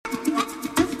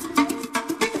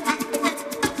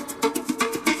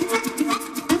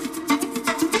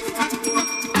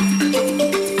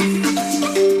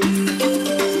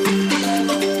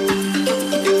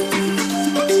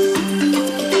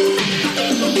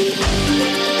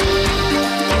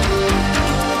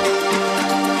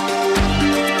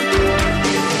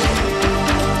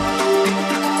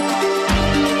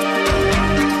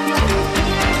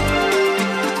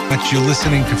You're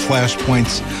listening to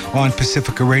Flashpoints on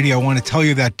Pacifica Radio. I want to tell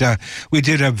you that we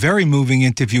did a very moving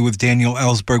interview with Daniel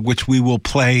Ellsberg, which we will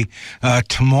play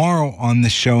tomorrow on the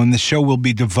show. And the show will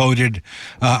be devoted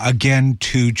again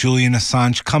to Julian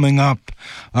Assange. Coming up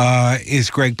is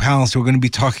Greg Palast. We're going to be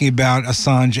talking about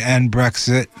Assange and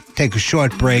Brexit. Take a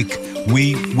short break.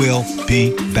 We will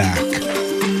be back.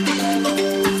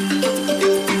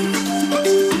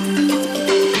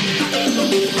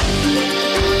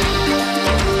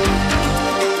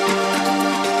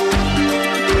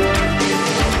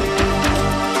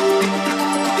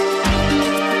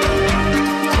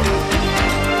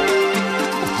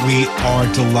 We are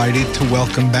delighted to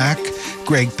welcome back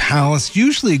Greg Palast.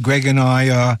 Usually Greg and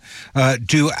I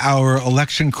do our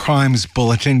election crimes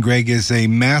bulletin. Greg is a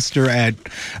master at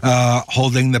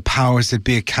holding the powers that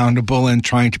be accountable and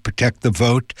trying to protect the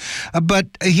vote. But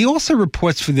he also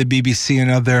reports for the BBC and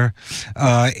other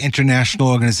international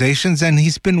organizations, and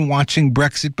he's been watching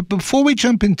Brexit. But before we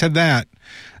jump into that,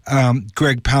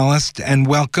 Greg Palast, and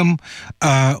welcome,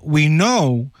 we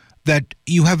know that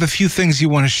you have a few things you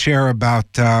want to share about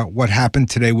what happened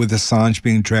today with Assange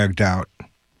being dragged out.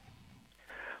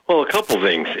 Well, a couple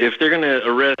things. If they're going to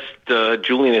arrest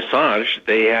Julian Assange,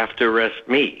 they have to arrest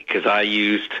me, because I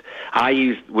used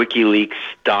WikiLeaks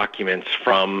documents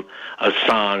from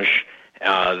Assange,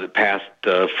 passed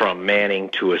from Manning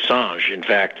to Assange. In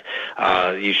fact,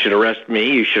 you should arrest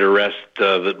me. You should arrest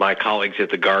my colleagues at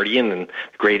The Guardian and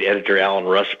great editor Alan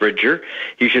Rusbridger.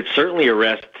 You should certainly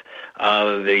arrest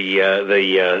I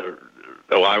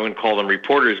wouldn't call them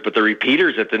reporters, but the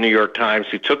repeaters at the New York Times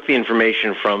who took the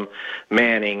information from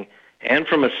Manning and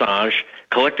from Assange,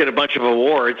 collected a bunch of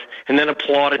awards, and then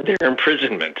applauded their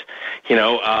imprisonment.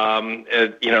 I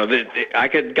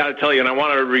got to tell you, and I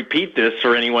want to repeat this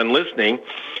for anyone listening,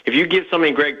 if you give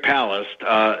something Greg Palast,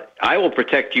 I will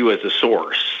protect you as a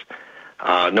source,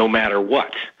 no matter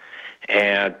what.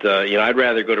 And, I'd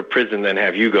rather go to prison than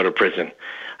have you go to prison.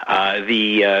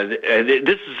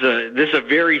 This is a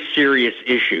very serious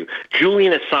issue.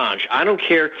 Julian Assange, I don't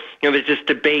care, there's this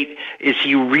debate, is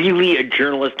he really a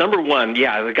journalist? Number one,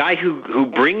 the guy who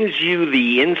brings you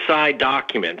the inside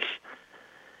documents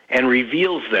and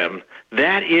reveals them,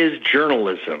 that is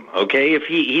journalism, okay? If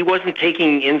he wasn't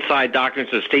taking inside documents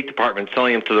to the State Department,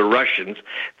 selling them to the Russians,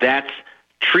 that's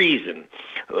treason.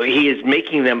 He is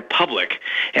making them public.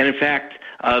 And in fact,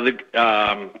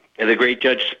 the great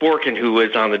Judge Sporkin, who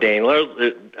was on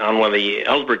on one of the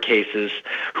Ellsberg cases,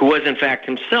 who was in fact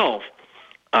himself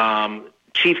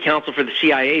chief counsel for the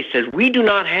CIA, says we do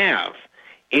not have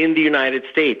in the United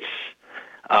States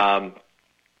an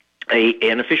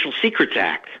Official Secrets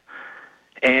Act,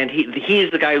 and he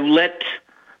is the guy who let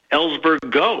Ellsberg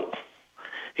go.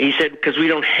 He said because we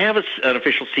don't have an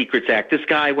Official Secrets Act. This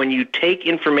guy, when you take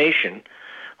information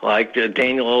like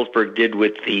Daniel Ellsberg did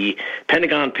with the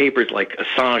Pentagon Papers, like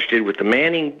Assange did with the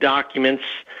Manning documents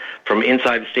from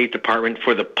inside the State Department,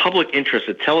 for the public interest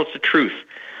to tell us the truth.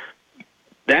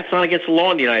 That's not against the law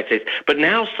in the United States. But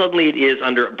now suddenly it is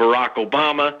under Barack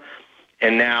Obama,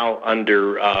 and now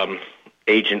under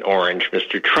Agent Orange,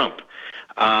 Mr. Trump.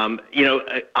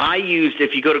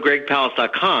 If you go to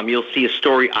gregpalast.com, you'll see a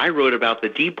story I wrote about the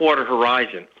Deepwater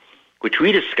Horizon, which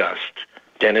we discussed,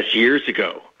 Dennis, years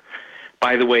ago.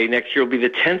 By the way, next year will be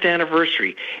the 10th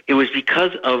anniversary. It was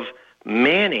because of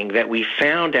Manning that we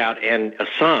found out, and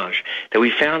Assange, that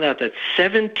we found out that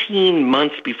 17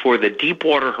 months before the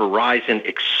Deepwater Horizon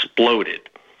exploded,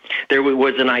 there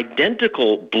was an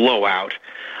identical blowout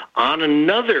on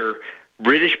another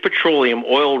British Petroleum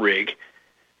oil rig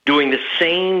doing the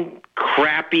same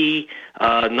crappy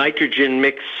nitrogen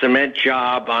mixed cement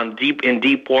job in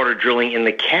deep water drilling in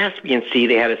the Caspian Sea.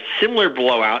 They had a similar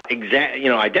blowout,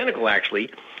 identical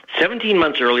actually, 17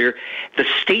 months earlier. The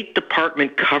State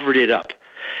Department covered it up.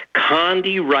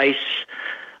 Condi Rice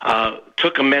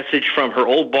took a message from her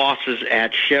old bosses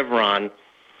at Chevron,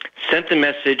 sent the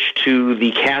message to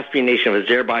the Caspian nation of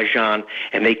Azerbaijan,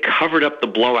 and they covered up the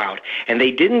blowout. And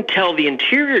they didn't tell the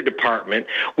Interior Department,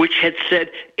 which had said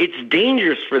it's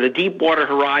dangerous for the Deepwater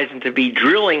Horizon to be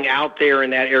drilling out there in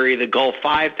that area of the Gulf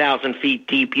 5,000 feet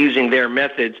deep using their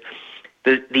methods.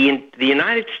 The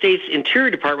United States Interior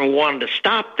Department wanted to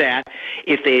stop that.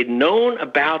 If they had known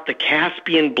about the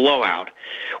Caspian blowout,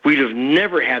 we'd have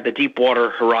never had the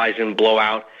Deepwater Horizon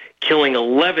blowout, burning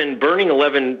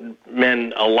 11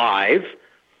 men alive,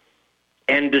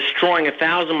 and destroying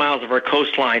 1,000 miles of our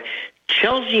coastline.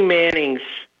 Chelsea Manning's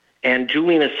and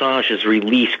Julian Assange's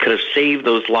release could have saved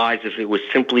those lives if it was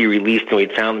simply released and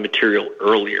we'd found the material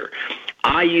earlier.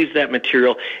 I use that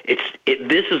material. This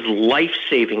is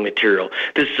life-saving material.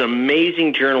 This is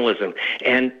amazing journalism.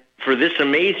 And for this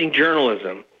amazing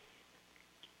journalism,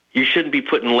 You shouldn't be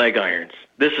put in leg irons.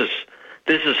 This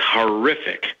is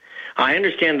horrific. I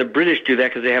understand the British do that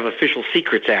because they have Official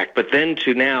Secrets Act, but then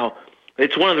to now,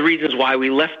 it's one of the reasons why we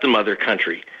left the mother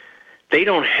country. They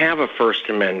don't have a First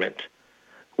Amendment.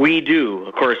 We do.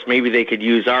 Of course, maybe they could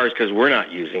use ours because we're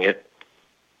not using it.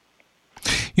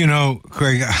 You know,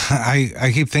 Greg,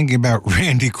 I keep thinking about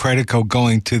Randy Credico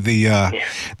going to the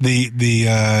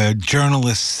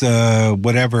journalists,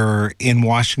 whatever, in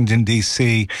Washington,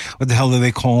 D.C. What the hell do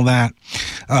they call that?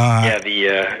 The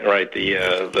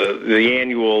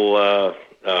annual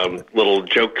little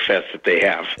joke fest that they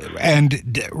have.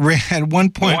 And at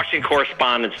one point... Washington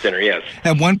Correspondents' Dinner, yes.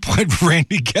 At one point,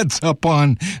 Randy gets up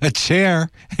on a chair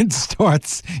and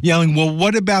starts yelling, well,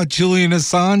 what about Julian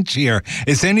Assange here?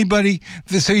 Is anybody...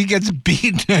 So he gets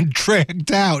beaten and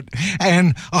dragged out,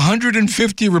 and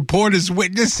 150 reporters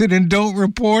witness it and don't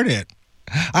report it.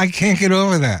 I can't get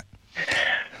over that.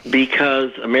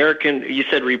 Because you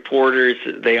said reporters,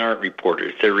 they aren't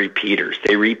reporters, they're repeaters.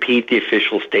 They repeat the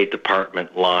official State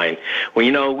Department line.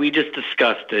 Well, we just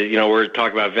discussed, we're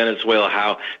talking about Venezuela,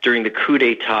 how during the coup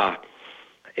d'etat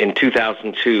in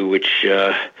 2002, which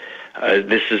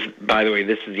this is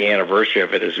the anniversary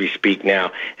of it as we speak now.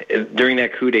 During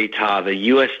that coup d'etat, the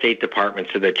U.S. State Department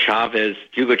said that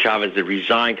Hugo Chavez had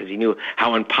resigned because he knew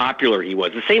how unpopular he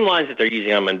was. The same lines that they're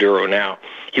using on Maduro now.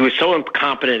 He was so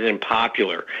incompetent and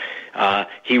unpopular,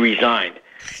 he resigned.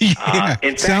 Yeah,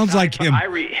 in fact, sounds like him.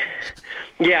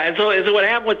 And so what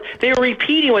happened was they were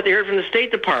repeating what they heard from the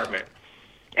State Department.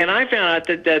 And I found out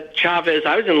that Chavez,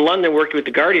 I was in London working with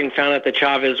The Guardian, and found out that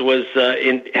Chavez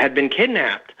had been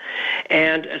kidnapped.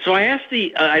 And so I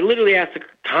literally asked the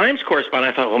Times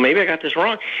correspondent. I thought, well, maybe I got this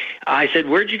wrong. I said,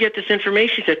 where'd you get this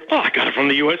information? He said, well, I got it from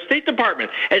the U.S. State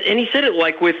Department. And he said it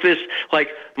with this,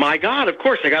 my God, of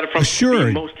course, I got it from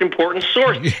the most important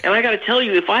source. And I got to tell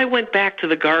you, if I went back to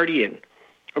The Guardian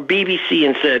or BBC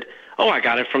and said, oh, I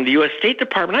got it from the U.S. State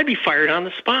Department, I'd be fired on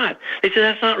the spot. They said,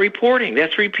 that's not reporting,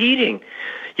 that's repeating.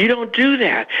 You don't do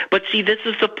that. But see, this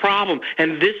is the problem.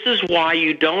 And this is why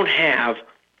you don't have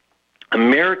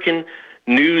American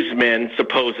newsmen,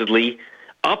 supposedly,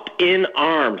 up in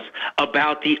arms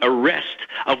about the arrest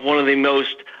of one of the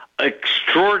most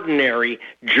extraordinary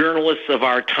journalists of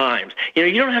our times.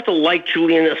 You don't have to like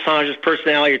Julian Assange's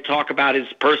personality or talk about his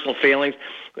personal failings.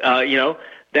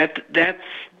 That's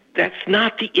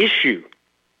not the issue.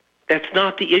 That's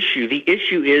not the issue. The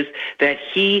issue is that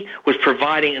he was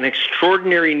providing an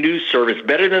extraordinary news service,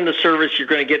 better than the service you're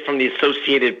going to get from the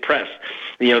Associated Press,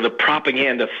 the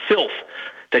propaganda filth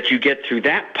that you get through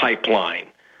that pipeline.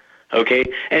 Okay?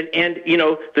 And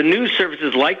the news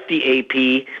services like the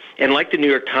AP and like the New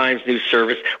York Times news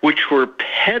service, which were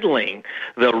peddling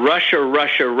the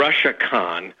Russia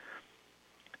con,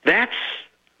 that's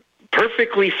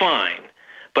perfectly fine.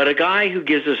 But a guy who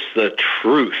gives us the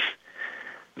truth,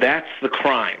 that's the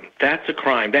crime. That's a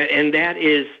crime. That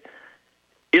is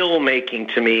ill-making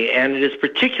to me, and it is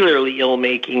particularly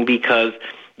ill-making because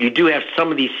you do have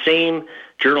some of these same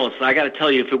journalists. I got to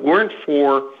tell you, if it weren't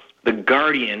for The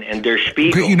Guardian and Der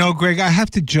Spiegel... Greg, I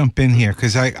have to jump in here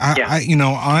because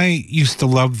I used to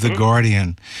love The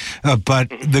Guardian, but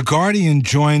The Guardian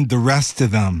joined the rest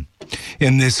of them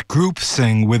in this group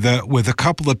sing with a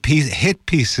couple of hit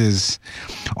pieces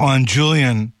on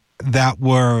Julian that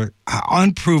were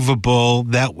unprovable,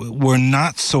 that were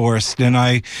not sourced, and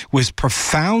I was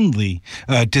profoundly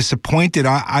disappointed.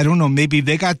 I don't know, maybe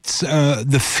they got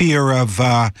the fear of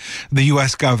the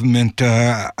U.S. government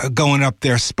going up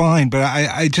their spine, but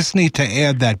I just need to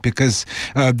add that because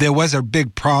there was a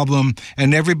big problem,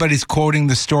 and everybody's quoting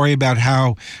the story about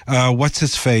how,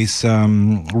 what's-his-face,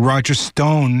 Roger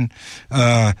Stone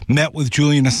met with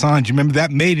Julian Assange. Remember,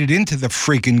 that made it into the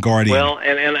freaking Guardian. Well,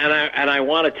 and I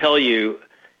want to tell you,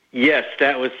 yes,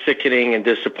 that was sickening and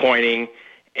disappointing,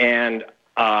 and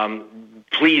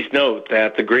please note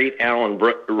that the great Alan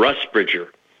Rusbridger,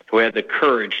 who had the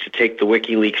courage to take the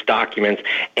WikiLeaks documents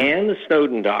and the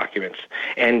Snowden documents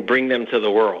and bring them to the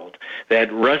world, that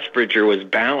Rusbridger was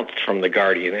bounced from The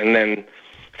Guardian, and then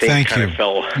things kind of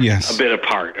fell a bit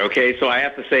apart. Okay, so I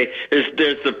have to say,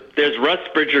 there's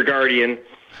Rusbridger Guardian,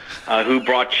 who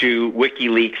brought you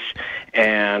WikiLeaks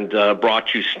and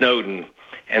brought you Snowden.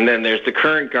 And then there's the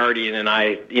current Guardian, and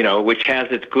which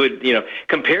has its good,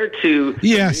 compared to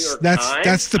yes,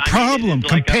 that's the problem.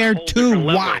 Compared to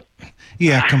what?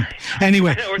 Yeah.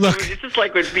 Anyway, look. It's just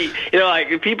like when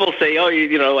people say,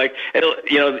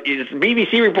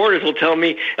 BBC reporters will tell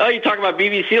me, oh, you talk about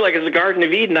BBC like it's the Garden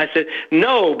of Eden. I said,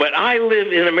 no, but I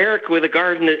live in America with a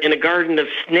garden of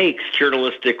snakes,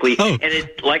 journalistically, and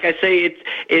like I say,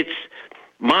 it's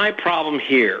my problem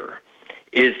here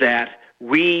is that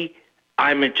we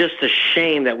I'm just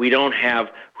ashamed that we don't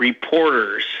have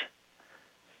reporters.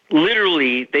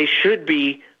 Literally, they should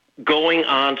be going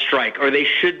on strike, or they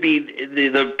should be,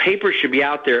 the paper should be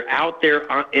out there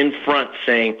in front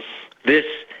saying, this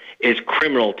is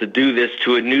criminal to do this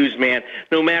to a newsman,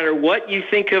 no matter what you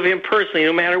think of him personally,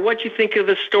 no matter what you think of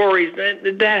the stories.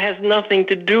 That has nothing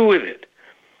to do with it.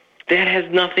 That has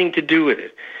nothing to do with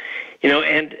it.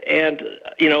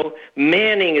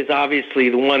 Manning is obviously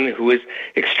the one who is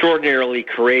extraordinarily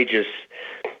courageous,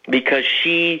 because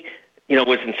she,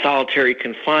 was in solitary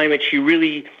confinement. She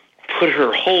really put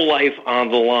her whole life on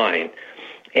the line.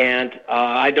 And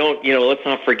let's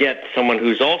not forget someone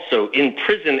who's also in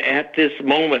prison at this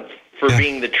moment for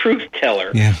being the truth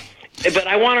teller. Yeah. But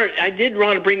I did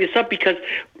want to bring this up because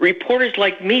reporters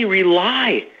like me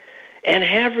rely and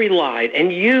have relied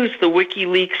and used the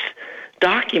WikiLeaks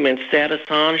documents that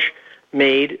Assange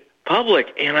made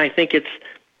public. And I think it's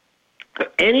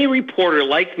any reporter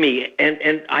like me,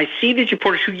 and I see these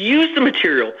reporters who use the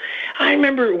material. I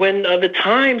remember when the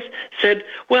Times said,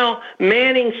 well,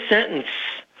 Manning's sentence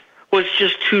was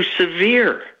just too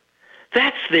severe.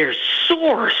 That's their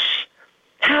source.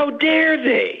 How dare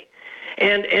they?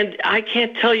 And I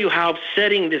can't tell you how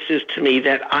upsetting this is to me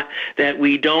that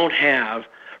we don't have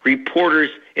reporters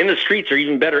in the streets, or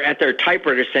even better, at their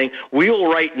typewriters saying, we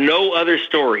will write no other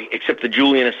story except the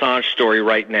Julian Assange story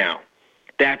right now.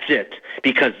 That's it,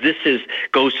 because this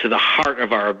goes to the heart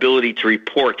of our ability to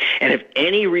report. And if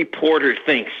any reporter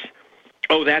thinks,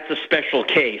 oh, that's a special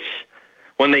case,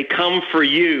 when they come for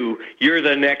you, you're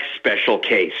the next special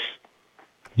case.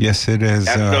 Yes, it is.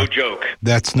 That's no joke.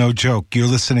 That's no joke. You're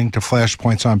listening to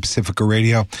Flashpoints on Pacifica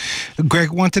Radio.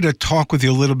 Greg, wanted to talk with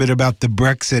you a little bit about the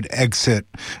Brexit exit.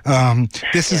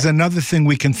 This is another thing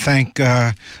we can thank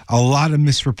a lot of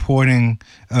misreporting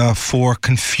for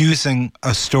confusing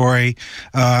a story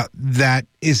that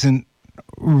isn't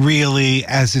really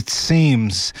as it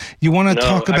seems. You want to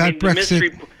talk about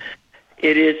Brexit?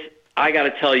 It is. I got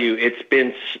to tell you, it's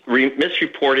been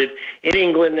misreported in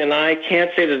England, and I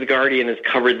can't say that The Guardian has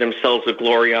covered themselves with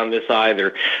glory on this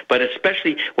either. But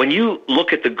especially when you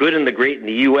look at the good and the great in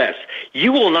the U.S.,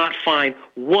 you will not find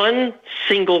one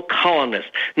single columnist,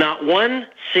 not one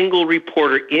single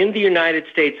reporter in the United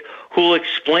States who will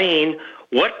explain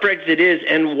what Brexit is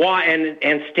and why,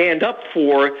 and stand up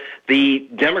for the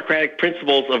democratic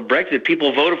principles of Brexit.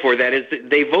 People voted for. That is,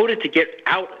 they voted to get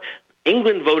out.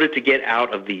 England voted to get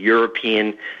out of the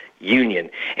European Union.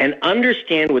 And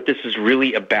understand what this is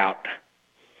really about.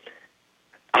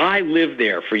 I lived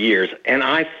there for years, and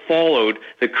I followed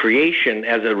the creation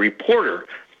as a reporter,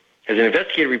 as an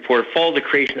investigative reporter, followed the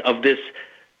creation of this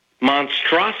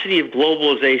monstrosity of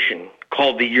globalization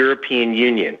called the European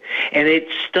Union. And it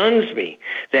stuns me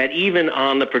that even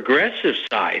on the progressive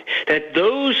side, that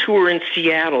those who were in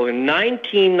Seattle in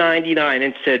 1999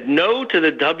 and said no to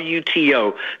the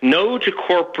WTO, no to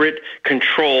corporate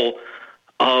control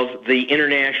of the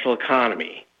international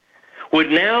economy,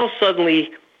 would now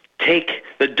suddenly take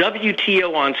the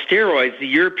WTO on steroids, the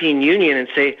European Union, and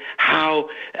say how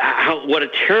what a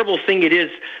terrible thing it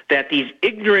is that these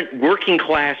ignorant working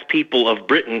class people of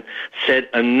Britain said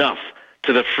enough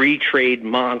to the free trade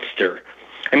monster.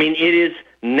 I mean, it is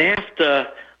NAFTA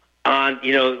on,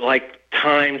 like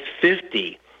times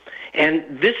 50.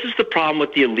 And this is the problem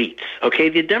with the elites, okay?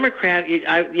 The Democrat,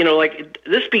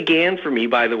 this began for me,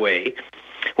 by the way,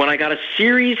 when I got a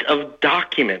series of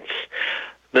documents,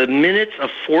 the minutes of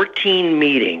 14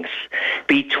 meetings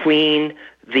between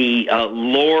the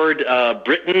Lord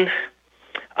Britton,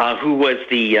 who was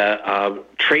the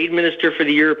trade minister for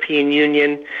the European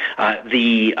Union,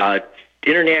 the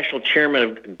international chairman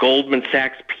of Goldman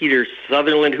Sachs, Peter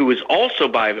Sutherland, who was also,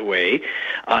 by the way,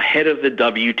 head of the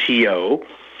WTO,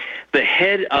 the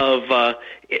head of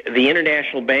the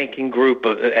international banking group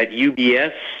at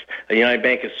UBS, the United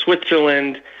Bank of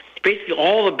Switzerland, basically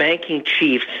all the banking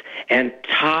chiefs and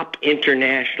top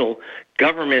international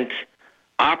government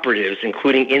operatives,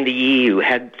 including in the EU,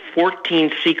 had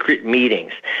 14 secret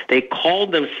meetings. They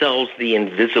called themselves the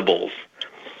Invisibles.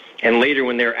 And later,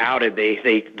 when they're outed, they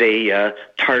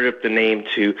tarted up the name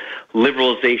to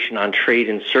Liberalization on Trade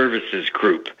and Services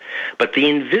Group. But the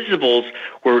Invisibles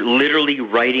were literally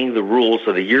writing the rules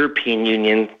of the European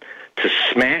Union to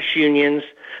smash unions,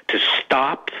 to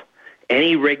stop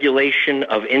any regulation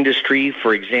of industry,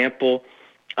 for example.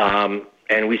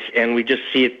 And we just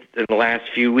see it in the last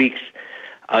few weeks.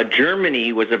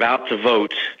 Germany was about to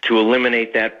vote to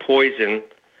eliminate that poison,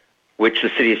 which the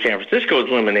city of San Francisco has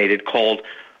eliminated, called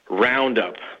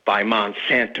Roundup by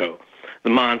Monsanto. The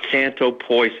Monsanto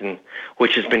poison,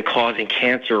 which has been causing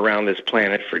cancer around this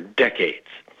planet for decades.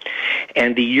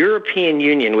 And the European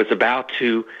Union was about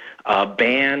to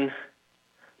ban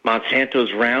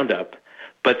Monsanto's Roundup,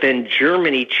 but then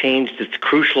Germany changed its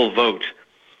crucial vote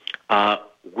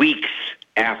weeks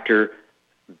after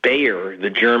Bayer, the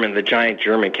giant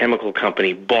German chemical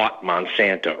company, bought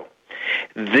Monsanto.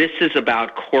 This is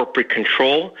about corporate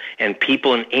control and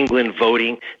people in England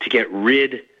voting to get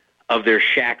rid of their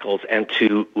shackles and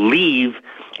to leave.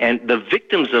 And the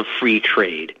victims of free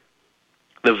trade,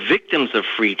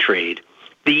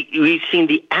 we've seen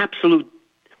the absolute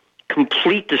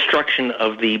complete destruction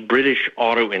of the British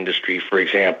auto industry, for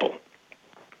example,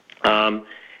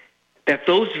 that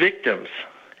those victims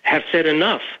have said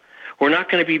enough. We're not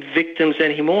going to be victims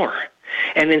anymore.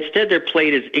 And instead they're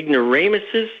played as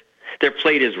ignoramuses, they're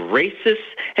played as racists.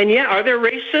 And yeah, are there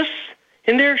racists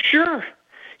in there? Sure.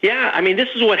 Yeah, I mean, this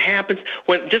is what happens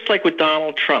when, just like with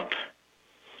Donald Trump.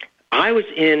 I was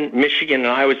in Michigan and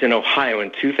I was in Ohio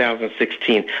in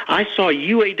 2016. I saw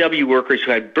UAW workers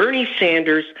who had Bernie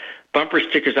Sanders bumper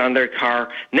stickers on their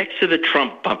car next to the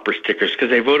Trump bumper stickers because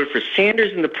they voted for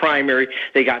Sanders in the primary.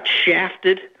 They got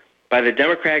shafted by the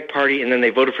Democratic Party, and then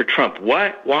they voted for Trump.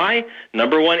 What? Why?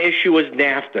 Number one issue was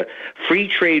NAFTA. Free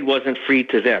trade wasn't free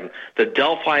to them. The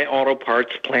Delphi Auto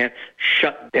Parts plant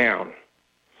shut down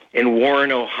in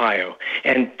Warren, Ohio.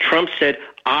 And Trump said,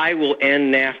 I will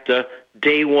end NAFTA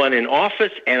day one in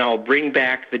office, and I'll bring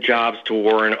back the jobs to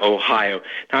Warren, Ohio.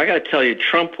 Now, I got to tell you,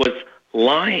 Trump was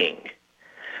lying,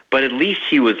 but at least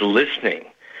he was listening.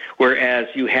 Whereas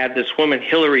you had this woman,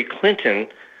 Hillary Clinton,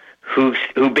 who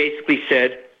basically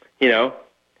said, you know,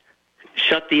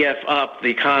 shut the F up, the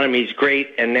economy's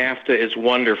great, and NAFTA is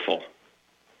wonderful.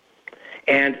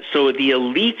 And so the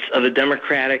elites of the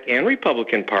Democratic and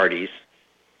Republican parties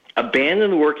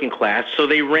abandoned the working class, so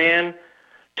they ran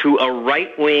to a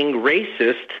right-wing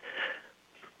racist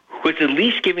who was at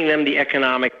least giving them the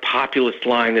economic populist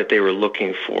line that they were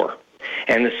looking for.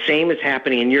 And the same is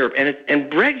happening in Europe.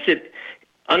 And Brexit,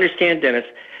 understand, Dennis,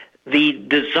 the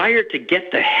desire to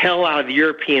get the hell out of the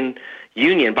European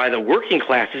Union by the working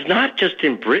class is not just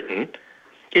in Britain.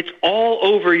 It's all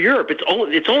over Europe. It's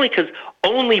only because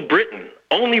only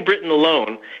Britain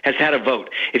alone has had a vote.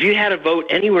 If you had a vote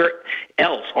anywhere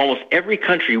else, almost every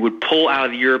country would pull out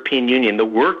of the European Union. The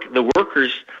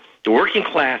working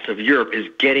class of Europe is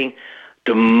getting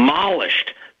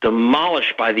demolished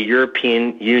by the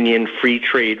European Union free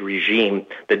trade regime,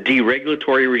 the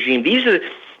deregulatory regime.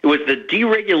 It was the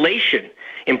deregulation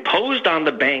imposed on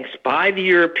the banks by the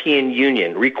European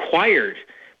Union, required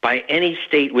by any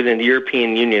state within the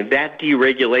European Union. That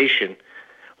deregulation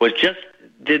was just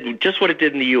what it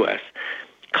did in the U.S.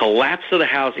 Collapse of the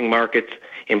housing markets,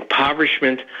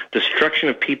 impoverishment, destruction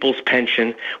of people's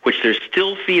pension, which they're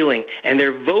still feeling, and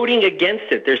they're voting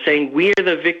against it. They're saying, we are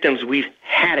the victims. We've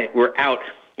had it. We're out.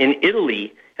 In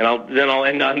Italy, and I'll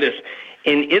end on this.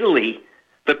 In Italy,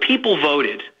 the people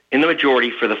voted in the majority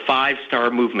for the Five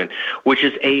Star Movement, which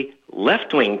is a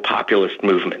left-wing populist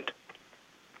movement.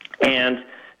 And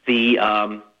the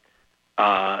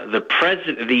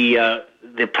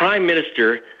prime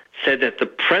minister said that the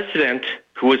president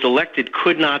who was elected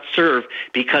could not serve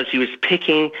because he was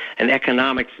picking an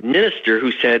economics minister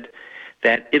who said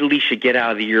that Italy should get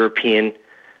out of the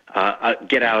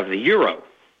get out of the euro.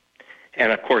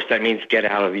 And of course, that means get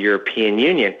out of the European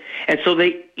Union. And so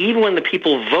even when the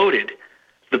people voted,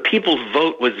 the people's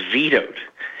vote was vetoed.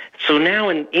 So now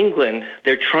in England,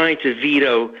 they're trying to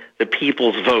veto the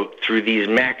people's vote through these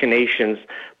machinations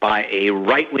by a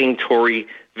right-wing Tory,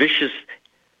 vicious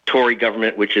Tory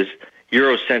government, which is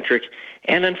Eurocentric.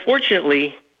 And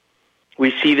unfortunately,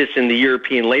 we see this in the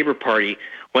European Labour Party.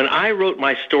 When I wrote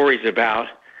my stories about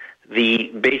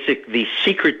the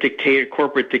secret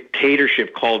corporate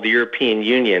dictatorship called the European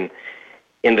Union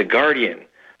in The Guardian,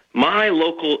 my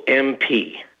local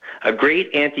MP, a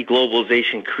great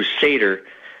anti-globalization crusader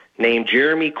named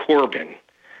Jeremy Corbyn,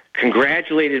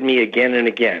 congratulated me again and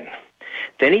again.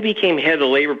 Then he became head of the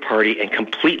Labour Party and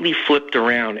completely flipped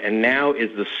around and now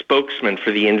is the spokesman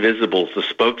for the invisibles, the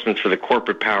spokesman for the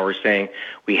corporate power, saying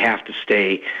we have to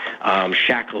stay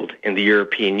shackled in the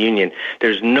European Union.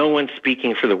 There's no one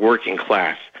speaking for the working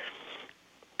class.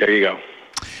 There you go.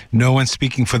 No one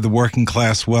speaking for the working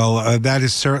class. Well, that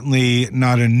is certainly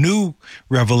not a new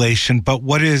revelation, but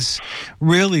what is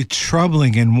really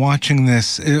troubling in watching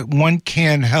this, one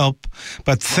can't help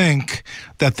but think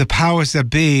that the powers that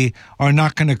be are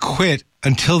not going to quit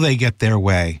until they get their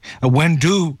way. When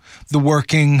do the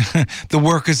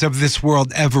workers of this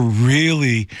world ever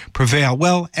really prevail?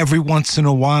 Well, every once in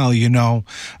a while,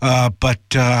 but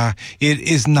it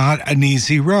is not an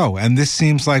easy row. And this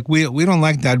seems like we don't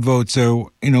like that vote.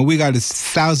 So, we got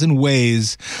 1,000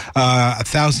 ways,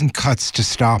 1,000 cuts to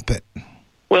stop it.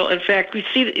 Well, in fact, we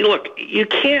see that, look, you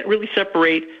can't really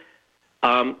separate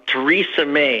Theresa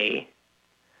May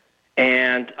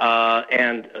and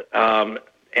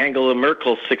Angela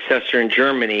Merkel's successor in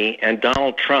Germany and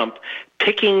Donald Trump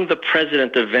picking the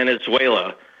president of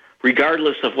Venezuela,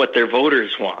 regardless of what their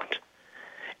voters want,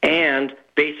 and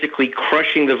basically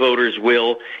crushing the voters'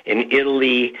 will in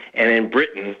Italy and in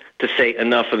Britain to say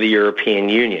enough of the European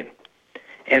Union.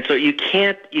 And so you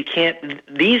have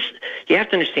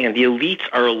to understand, the elites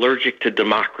are allergic to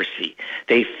democracy.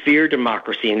 They fear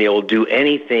democracy, and they will do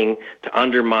anything to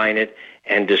undermine it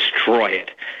and destroy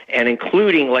it. And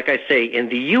including, like I say, in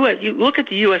the U.S., you look at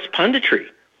the U.S. punditry.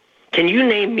 Can you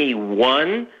name me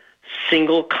one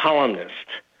single columnist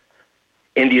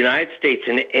in the United States,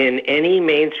 in any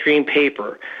mainstream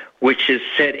paper, which has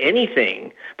said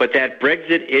anything but that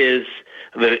Brexit is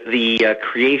the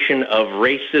creation of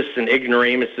racists and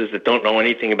ignoramuses that don't know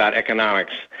anything about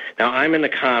economics? Now, I'm an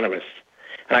economist,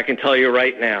 and I can tell you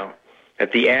right now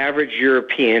that the average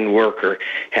European worker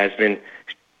has been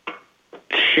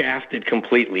shafted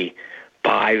completely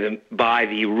by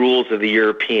the rules of the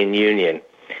European Union.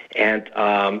 And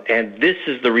this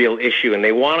is the real issue, and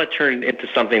they want to turn it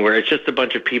into something where it's just a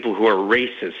bunch of people who are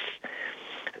racist.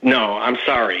 No, I'm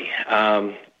sorry.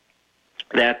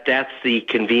 That's the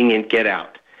convenient get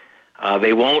out.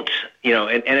 They won't,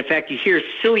 and in fact, you hear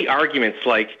silly arguments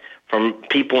like from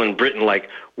people in Britain, like,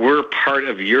 we're part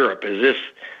of Europe, as if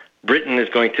Britain is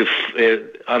going to,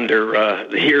 under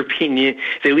the European Union,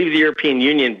 if they leave the European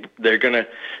Union, they're going to,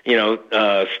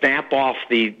 snap off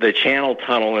the Channel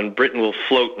Tunnel, and Britain will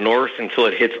float north until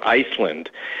it hits Iceland.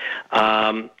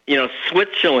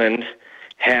 Switzerland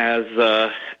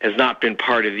has not been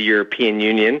part of the European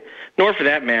Union, nor for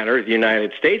that matter, the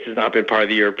United States has not been part of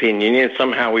the European Union.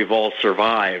 Somehow we've all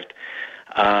survived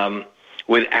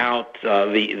without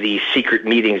the secret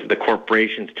meetings of the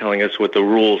corporations telling us what the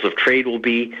rules of trade will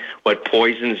be, what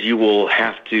poisons you will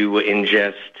have to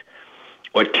ingest,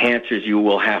 what cancers you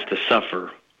will have to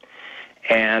suffer.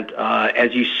 And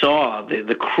as you saw,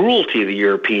 the cruelty of the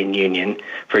European Union,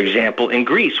 for example, in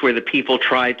Greece, where the people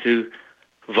tried to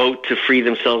vote to free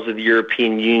themselves of the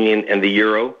European Union and the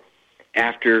euro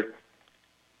after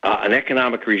an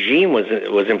economic regime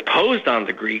was imposed on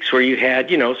the Greeks, where you had,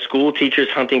 school teachers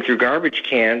hunting through garbage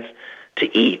cans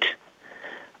to eat.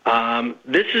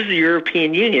 This is the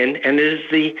European Union, and it is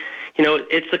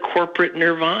it's the corporate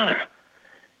nirvana.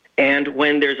 And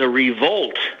when there's a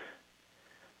revolt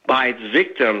by its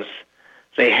victims,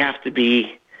 they have to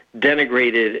be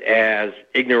denigrated as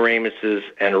ignoramuses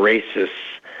and racists.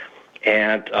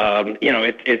 And,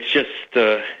 it's just,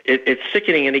 it's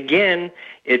sickening. And again,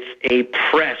 it's a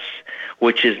press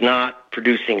which is not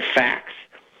producing facts,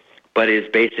 but is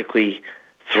basically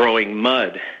throwing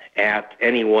mud at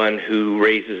anyone who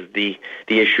raises the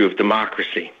issue of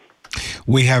democracy.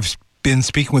 We have been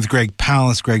speaking with Greg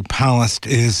Palast. Greg Palast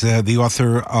is the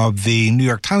author of the New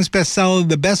York Times bestseller,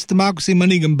 The Best Democracy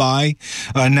Money Can Buy,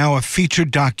 now a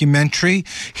featured documentary.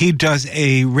 He does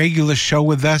a regular show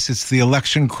with us. It's the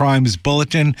Election Crimes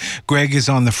Bulletin. Greg is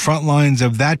on the front lines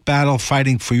of that battle,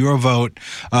 fighting for your vote,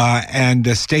 and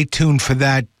stay tuned for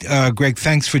that. Greg,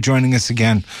 thanks for joining us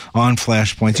again on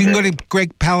Flashpoints. You can go to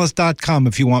gregpalast.com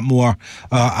if you want more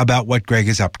about what Greg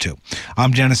is up to. I'm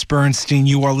Dennis Bernstein.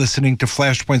 You are listening to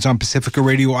Flashpoints on Pacifica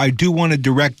Radio. I do want to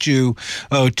direct you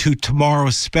to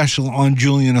tomorrow's special on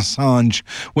Julian Assange,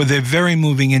 with a very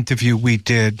moving interview we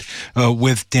did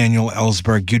with Daniel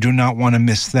Ellsberg. You do not want to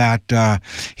miss that.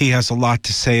 He has a lot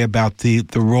to say about the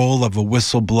role of a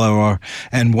whistleblower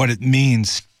and what it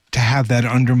means to have that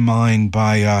undermined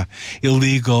by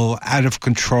illegal,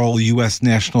 out-of-control U.S.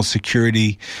 national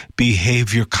security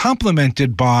behavior,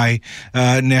 complemented by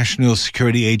national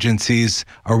security agencies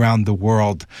around the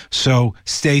world. So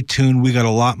stay tuned. We got a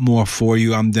lot more for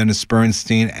you. I'm Dennis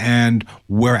Bernstein, and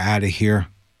we're out of here.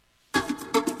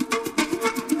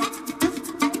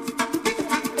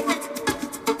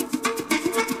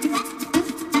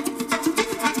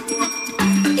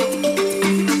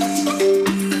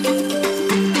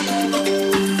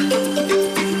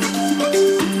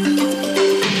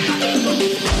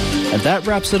 That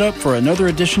wraps it up for another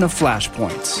edition of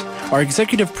Flashpoints. Our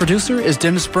executive producer is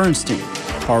Dennis Bernstein.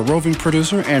 Our roving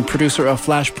producer and producer of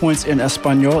Flashpoints in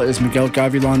Espanol is Miguel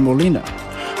Gavilan Molina.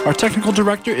 Our technical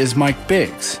director is Mike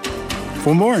Biggs.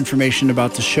 For more information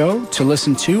about the show, to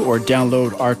listen to or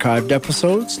download archived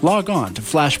episodes, log on to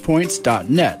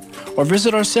flashpoints.net or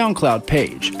visit our SoundCloud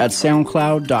page at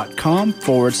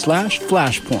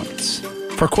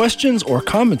soundcloud.com/flashpoints. For questions or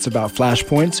comments about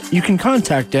Flashpoints, you can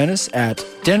contact Dennis at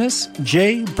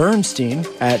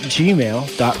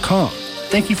dennisjbernstein@gmail.com.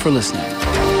 Thank you for listening.